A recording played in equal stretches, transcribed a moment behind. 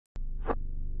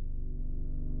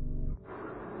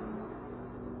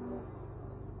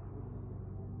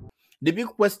The big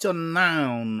question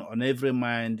now on every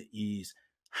mind is,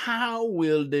 how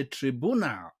will the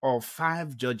tribunal of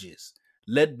 5 judges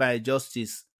led by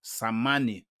Justice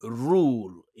Tsammani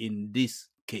rule in this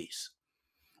case?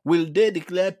 Will they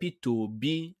declare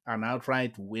P2B an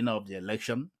outright winner of the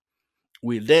election?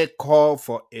 Will they call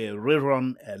for a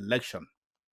rerun election?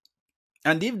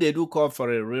 And if they do call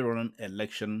for a rerun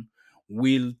election,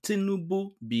 will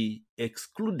Tinubu be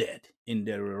excluded in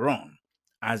the rerun,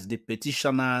 as the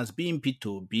petitioners, being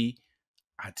P2B,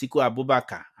 Atiku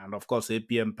Abubakar, and of course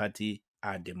APM party,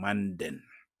 are demanding?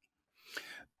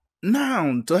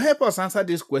 Now, to help us answer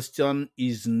this question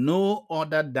is no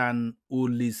other than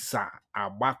Olisa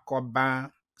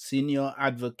Agbakoba, Senior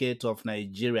Advocate of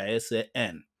Nigeria,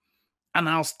 SAN, an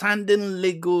outstanding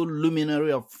legal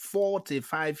luminary of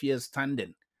 45 years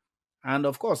standing, and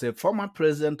of course a former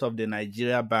president of the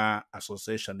Nigeria Bar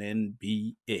Association,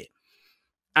 NBA.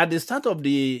 At the start of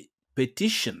the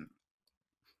petition,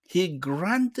 he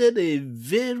granted a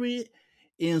very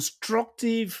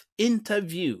instructive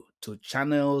interview to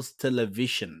Channels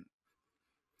Television.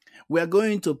 We are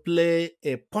going to play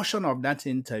a portion of that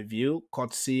interview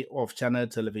courtesy of Channel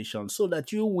Television so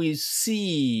that you will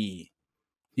see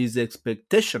his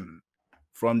expectation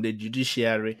from the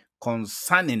judiciary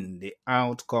concerning the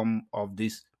outcome of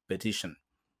this petition.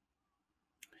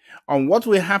 On what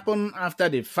will happen after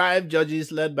the 5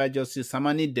 judges led by Justice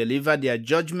Tsammani deliver their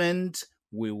judgment,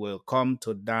 we will come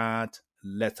to that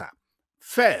later.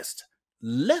 First,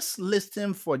 let's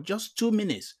listen for just 2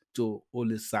 minutes to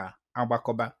Olisa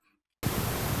Agbakoba.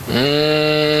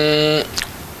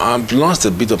 I've lost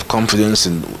a bit of confidence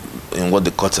in what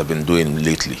the courts have been doing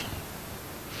lately.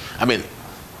 I mean,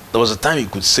 there was a time you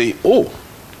could say, oh,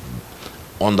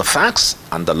 on the facts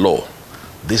and the law,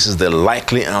 this is the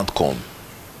likely outcome.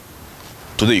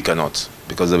 Today you cannot,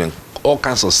 because there have been all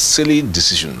kinds of silly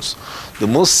decisions. The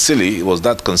most silly was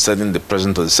that concerning the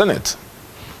President of the Senate,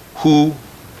 who,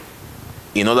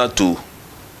 in order to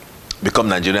become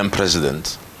Nigerian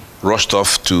president, rushed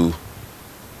off to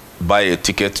buy a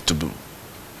ticket to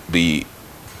be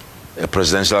a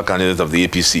presidential candidate of the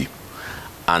APC.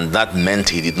 And that meant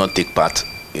he did not take part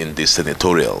in the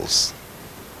senatorials.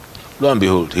 Lo and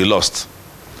behold, he lost.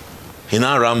 He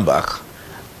now ran back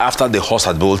after the horse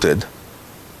had bolted,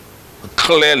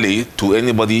 clearly to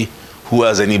anybody who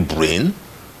has any brain,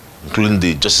 including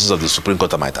the justices of the Supreme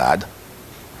Court, I might add.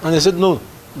 And they said no,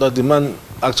 that the man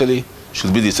actually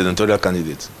should be the senatorial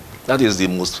candidate. That is the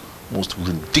most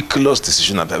ridiculous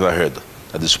decision I've ever heard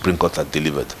that the Supreme Court had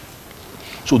delivered.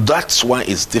 So that's why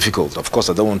it's difficult. Of course,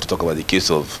 I don't want to talk about the case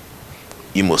of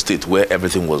Imo State, where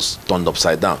everything was turned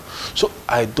upside down. So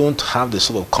I don't have the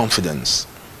sort of confidence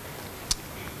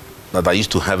that I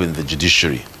used to have in the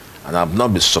judiciary. And I've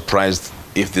not been surprised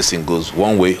if this thing goes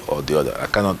one way or the other.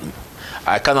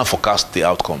 I cannot forecast the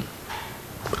outcome.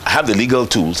 I have the legal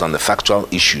tools and the factual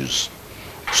issues.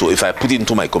 So if I put it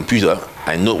into my computer,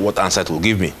 I know what answer it will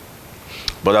give me.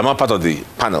 But I'm not part of the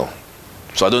panel.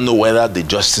 So I don't know whether the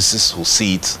justices will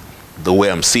see it the way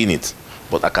I'm seeing it.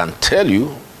 But I can tell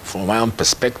you, from my own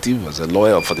perspective as a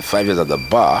lawyer of 45 years at the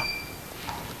bar,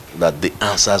 that the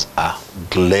answers are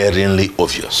glaringly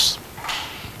obvious.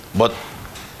 But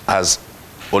as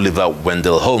Oliver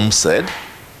Wendell Holmes said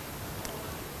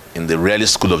in the Raleigh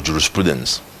School of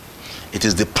Jurisprudence, it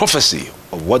is the prophecy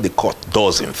of what the court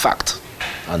does in fact,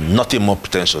 and nothing more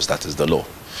pretentious, that is the law.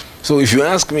 So if you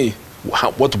ask me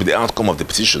what will be the outcome of the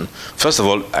petition, first of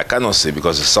all, I cannot say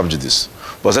because it's sub judice.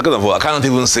 But second of all, I cannot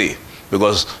even say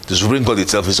because the Supreme Court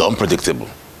itself is unpredictable.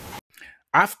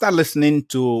 After listening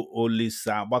to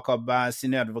Olisa Agbakoba,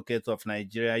 Senior Advocate of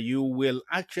Nigeria, you will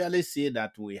actually see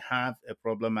that we have a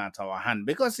problem at our hand,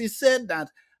 because he said that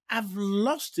I've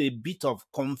lost a bit of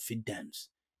confidence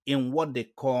in what the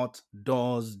court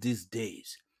does these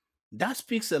days. That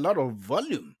speaks a lot of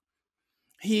volume.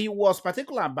 He was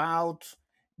particular about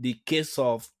the case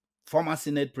of former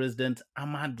Senate President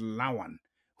Ahmad Lawan,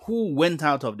 who went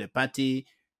out of the party,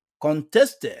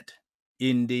 contested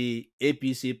in the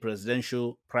APC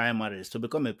presidential primaries to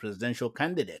become a presidential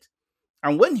candidate.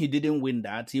 And when he didn't win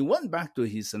that, he went back to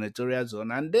his senatorial zone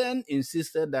and then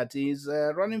insisted that he's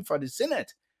running for the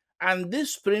Senate. And the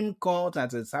Supreme Court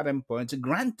at a certain point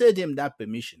granted him that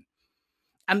permission.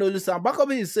 And Olisa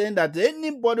Agbakoba is saying that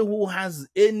anybody who has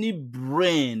any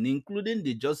brain, including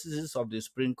the justices of the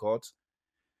Supreme Court,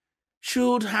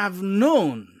 should have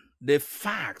known the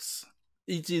facts.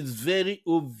 It is very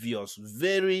obvious,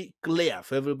 very clear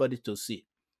for everybody to see.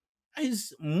 It's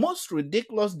the most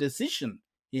ridiculous decision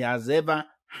he has ever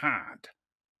had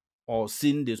or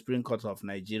seen the Supreme Court of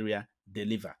Nigeria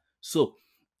deliver. So,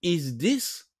 is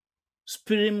this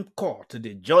Supreme Court,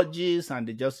 the judges and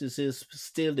the justices,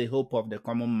 still the hope of the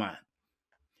common man.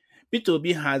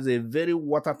 P2B has a very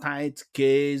watertight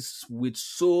case with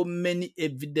so many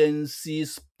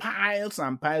evidences, piles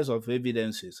and piles of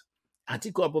evidences.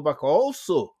 Atiku Abubakar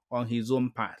also on his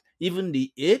own part, even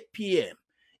the APM,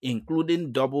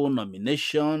 including double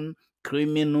nomination,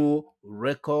 criminal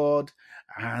record,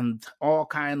 and all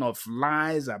kind of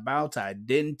lies about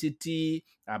identity,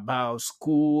 about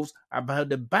schools, about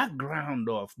the background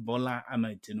of Bola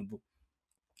Tinubu.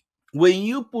 When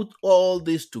you put all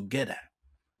this together,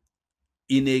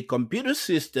 in a computer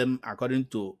system, according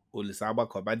to Olisaba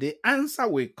Koba, the answer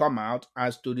will come out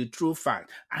as to the true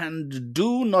fact. And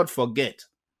do not forget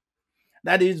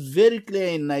that it's very clear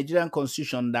in Nigerian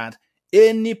constitution that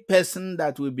any person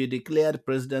that will be declared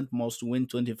president must win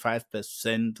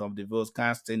 25% of the votes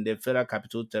cast in the Federal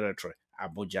Capital Territory,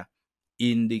 Abuja.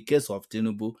 In the case of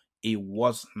Tinubu, it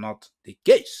was not the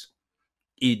case.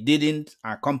 It didn't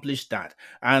accomplish that.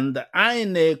 And the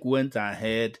INEC went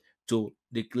ahead to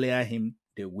declare him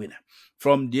the winner.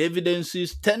 From the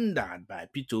evidences tendered by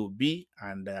P2B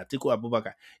and Atiku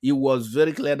Abubakar, it was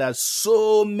very clear that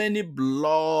so many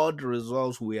blood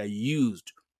results were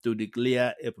used to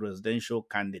declare a presidential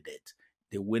candidate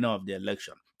the winner of the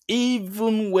election.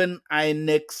 Even when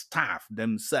INEC staff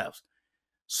themselves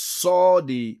saw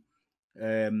the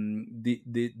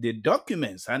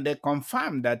documents and they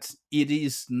confirmed that it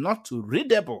is not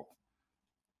readable.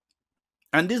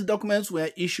 And these documents were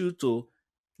issued to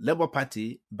Labour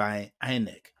Party by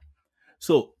INEC.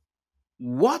 So,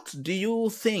 what do you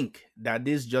think that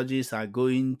these judges are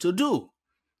going to do?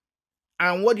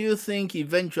 And what do you think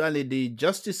eventually the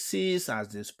justices as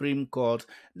the Supreme Court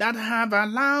that have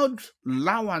allowed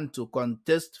Lawan to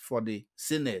contest for the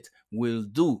Senate will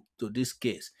do to this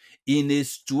case in a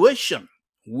situation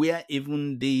where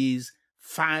even these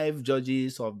 5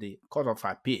 judges of the Court of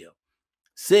Appeal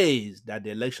says that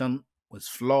the election was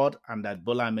flawed and that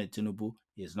Bola Ahmed Tinubu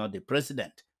is not the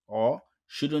president or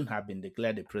shouldn't have been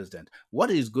declared the president?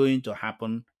 What is going to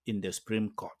happen in the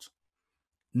Supreme Court?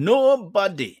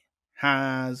 Nobody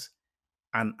has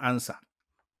an answer.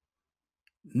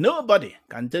 Nobody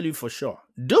can tell you for sure.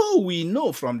 Though we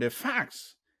know from the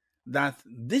facts that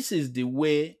this is the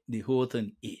way the whole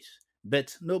thing is,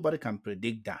 but nobody can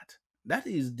predict that. That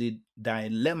is the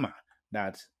dilemma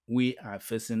that we are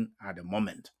facing at the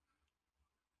moment.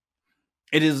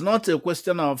 It is not a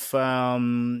question of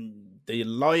the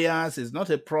lawyers. It's not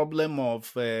a problem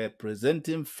of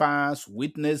presenting facts,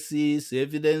 witnesses,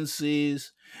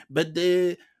 evidences, but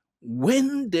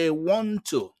when they want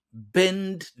to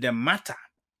bend the matter,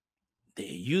 they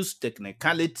use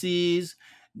technicalities,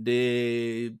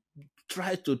 they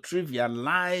try to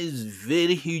trivialize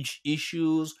very huge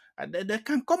issues, and they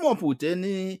can come up with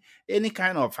any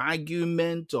kind of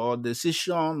argument or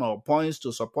decision or points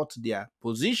to support their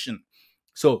position.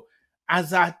 So,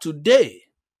 as of today,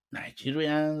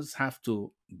 Nigerians have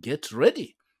to get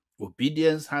ready.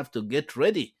 Obedience have to get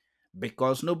ready,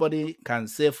 because nobody can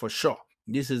say for sure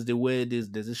this is the way this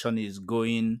decision is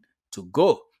going to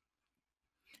go.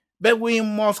 But we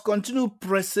must continue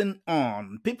pressing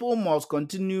on. People must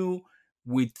continue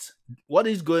with what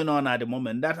is going on at the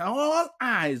moment, that all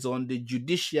eyes on the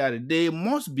judiciary. They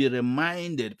must be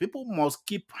reminded. People must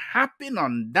keep harping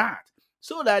on that,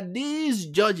 so that these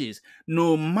judges,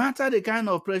 no matter the kind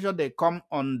of pressure they come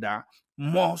under,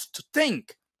 must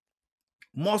think,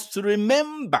 must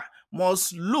remember,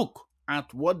 must look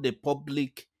at what the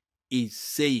public is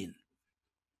saying.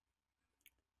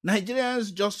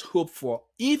 Nigerians just hope for,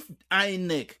 if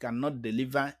INEC cannot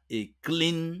deliver a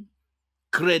clean,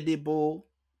 credible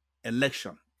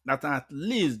election, that at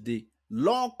least the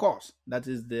law courts, that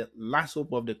is the last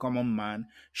hope of the common man,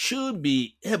 should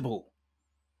be able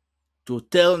to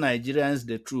tell Nigerians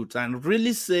the truth and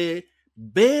really say,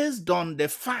 based on the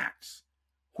facts,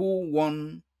 who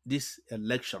won this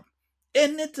election.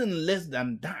 Anything less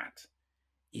than that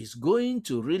is going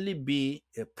to really be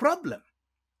a problem,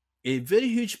 a very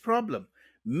huge problem.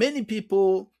 Many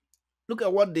people, look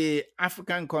at what the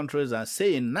African countries are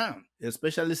saying now,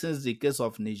 especially since the case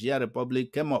of Niger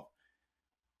Republic came up.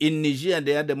 In Niger,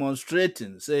 they are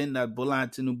demonstrating, saying that Bola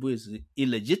Tinubu is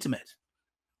illegitimate.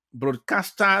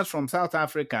 Broadcasters from South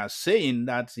Africa are saying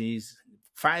that he's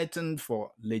fighting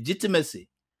for legitimacy.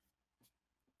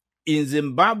 In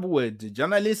Zimbabwe, the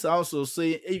journalists also say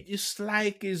it's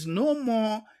like it's no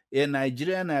more a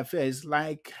Nigerian affair. It's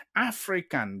like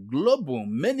African, global.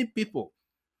 Many people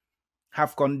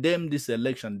have condemned this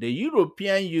election. The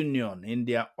European Union, in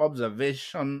their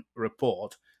observation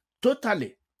report,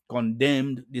 totally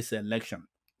condemned this election.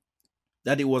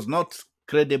 That it was not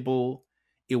credible,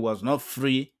 it was not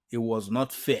free, it was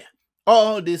not fair.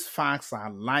 All these facts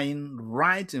are lying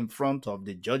right in front of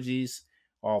the judges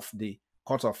of the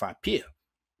Court of Appeal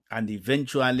and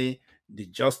eventually the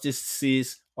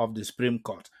justices of the Supreme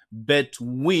Court. But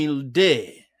will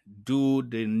they do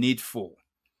the needful?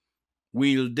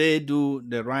 Will they do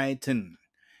the right thing?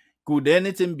 Could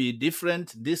anything be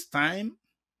different this time?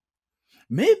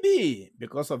 Maybe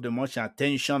because of the much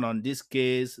attention on this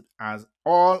case as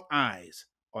all eyes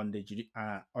on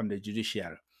the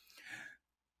judiciary.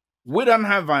 We don't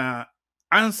have an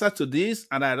answer to this,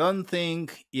 and I don't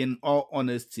think, in all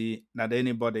honesty, that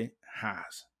anybody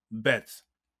has. But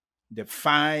the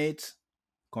fight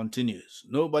continues.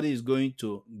 Nobody is going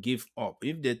to give up.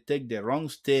 If they take the wrong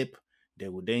step, they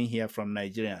will then hear from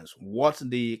Nigerians. What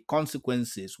the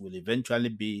consequences will eventually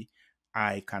be,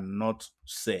 I cannot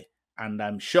say. And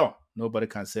I'm sure nobody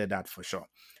can say that for sure.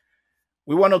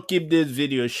 We want to keep this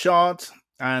video short,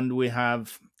 and we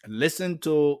have listened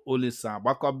to Olisa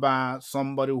Wakoba,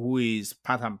 somebody who is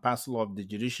part and parcel of the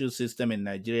judicial system in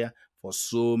Nigeria for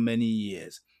so many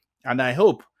years. And I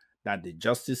hope that the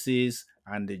justices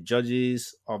and the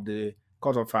judges of the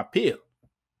Court of Appeal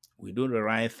will do the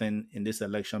right thing in this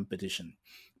election petition.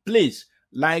 Please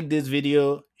like this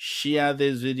video, share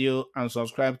this video, and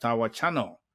subscribe to our channel.